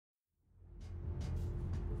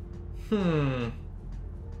Good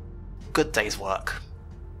day's work.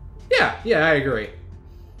 Yeah, I agree.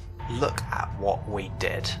 Look at what we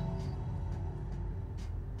did.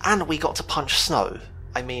 And we got to punch Snow.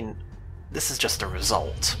 I mean, this is just a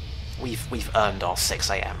result. We've earned our 6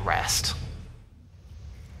 AM rest.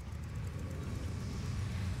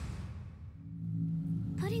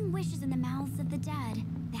 Putting wishes in the mouths of the dead,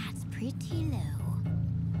 that's pretty low.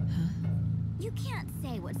 Huh? You can't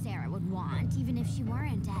say what Sarah would want, even if she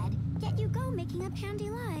weren't dead, yet you go making up handy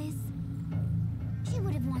lies. She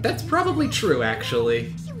would have wanted That's probably true,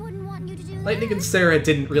 actually. She wouldn't want you to do Lightning and Sarah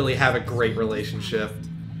didn't really have a great relationship.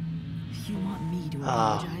 You want me to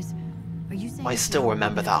apologize? Are you saying I still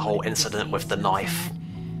remember that whole incident with the knife.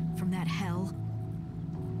 From that hell?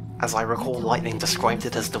 As I recall, Lightning described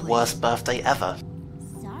it as the worst birthday ever.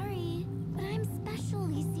 Sorry, but I'm special,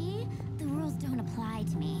 you see? The rules don't apply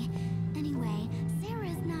to me. Anyway,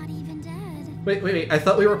 Sarah's not even dead. Wait, I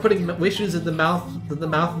thought we were putting wishes in the mouth of the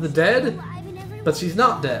dead? But she's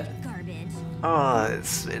not dead.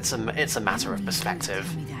 It's a matter of perspective.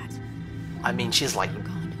 I mean, she's like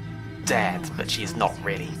dead, but she's not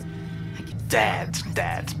really dead,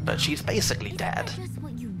 but she's basically dead. Just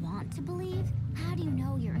what you want to believe? How do you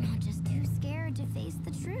know you're not just too scared to face the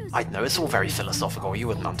truth? I know, it's all very philosophical, you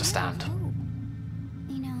wouldn't understand.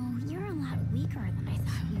 You know, you're a lot weaker than I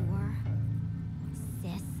thought you were.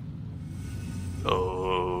 Sis.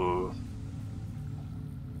 Oh.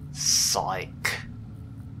 Psych.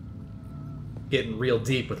 Getting real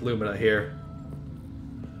deep with Lumina here.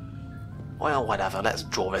 Well, whatever, let's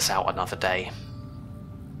draw this out another day.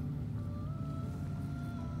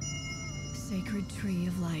 Sacred tree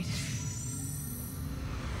of light.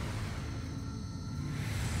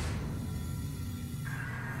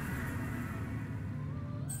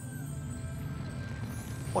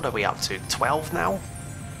 What are we up to, 12 now?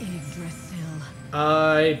 Yggdrasil.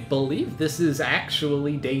 I believe this is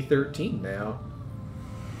actually day 13 now.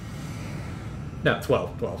 No,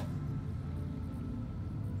 12.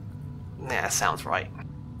 Yeah, sounds right.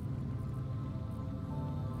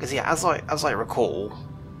 Because yeah, as I recall,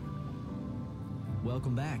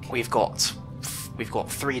 welcome back. We've got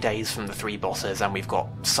 3 days from the 3 bosses, and we've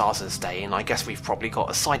got Sarsa's day, and I guess we've probably got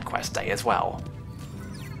a side quest day as well.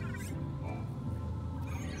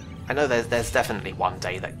 I know there's definitely one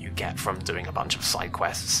day that you get from doing a bunch of side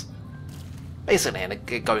quests. Basically, and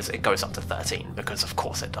it goes up to 13 because of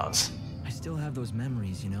course it does. I still have those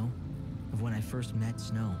memories, you know, of when I first met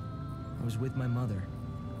Snow. I was with my mother.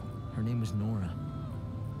 Her name was Nora.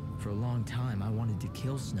 For a long time, I wanted to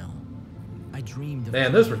kill Snow. I dreamed of...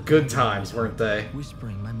 Man, those were good times, weren't they?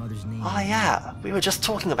 Whispering my mother's name. Oh yeah, we were just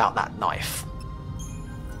talking about that knife.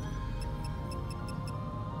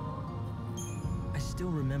 I still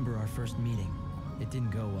remember our first meeting. It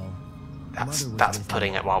didn't go well. That's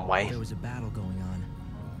putting it one way. There was a battle going on.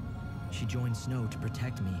 She joined Snow to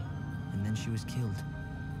protect me, and then she was killed.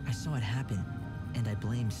 I saw it happen, and I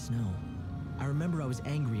blamed Snow. I remember I was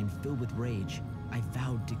angry and filled with rage. I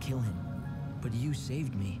vowed to kill him. But you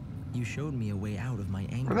saved me. You showed me a way out of my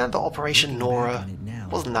anger. Remember Operation Nora?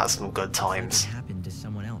 Wasn't that some good times? It happened to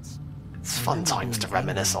someone else. It's fun times to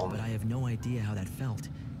reminisce on. But I have no idea how that felt.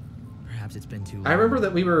 Perhaps it's been too long. I remember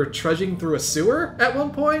that we were trudging through a sewer at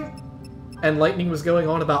one point, and Lightning was going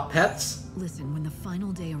on about pets. Listen, when the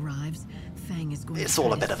final day arrives, Fang is going to... It's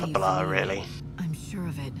all a bit of a blur, really. I'm sure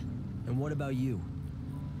of it. And what about you?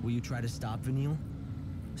 Will you try to stop Vanille?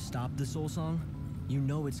 Stop the Soul Song? You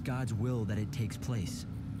know it's God's will that it takes place.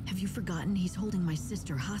 Have you forgotten he's holding my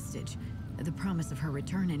sister hostage? The promise of her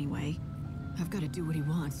return, anyway. I've got to do what he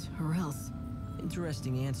wants, or else.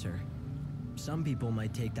 Interesting answer. Some people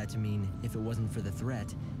might take that to mean if it wasn't for the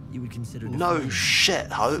threat, you would consider... No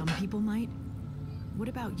shit, Hope. Some people might. What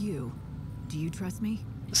about you? Do you trust me?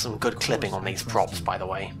 Some good clipping on these props, by the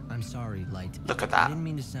way. I'm sorry, Light. Look at I that. didn't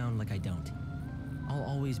mean to sound like I don't. I'll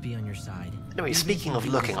always be on your side. Anyway, speaking of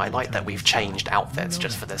looking, I like that we've changed outfits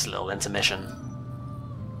just for this little intermission.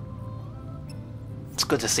 It's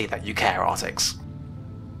good to see that you care, Artix.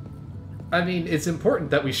 I mean, it's important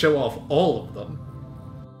that we show off all of them.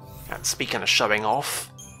 And speaking of showing off...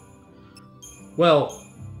 Well,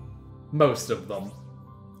 most of them.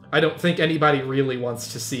 I don't think anybody really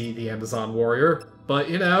wants to see the Amazon Warrior, but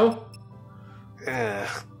you know...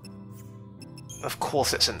 Of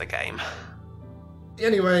course it's in the game.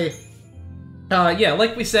 Anyway, yeah,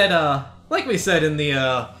 like we said in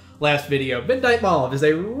the last video, Midnight Mauve is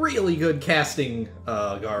a really good casting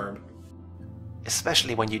garb.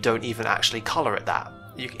 Especially when you don't even actually colour it that.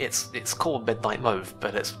 It's called Midnight Mauve,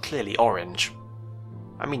 but it's clearly orange.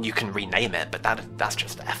 I mean, you can rename it, but that's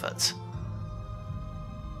just effort.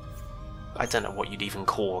 I don't know what you'd even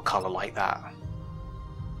call a colour like that.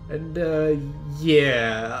 And,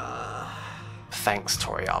 yeah... Thanks,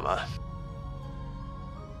 Toriyama.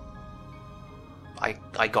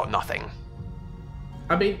 I got nothing.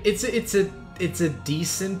 I mean, it's a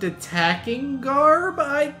decent attacking garb,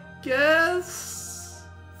 I guess?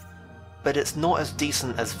 But it's not as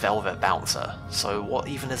decent as Velvet Bouncer, so what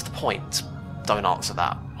even is the point? Don't answer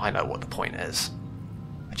that. I know what the point is.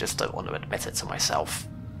 I just don't want to admit it to myself.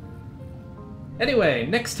 Anyway,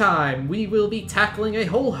 next time we will be tackling a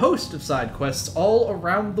whole host of side quests all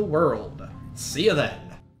around the world. See you then.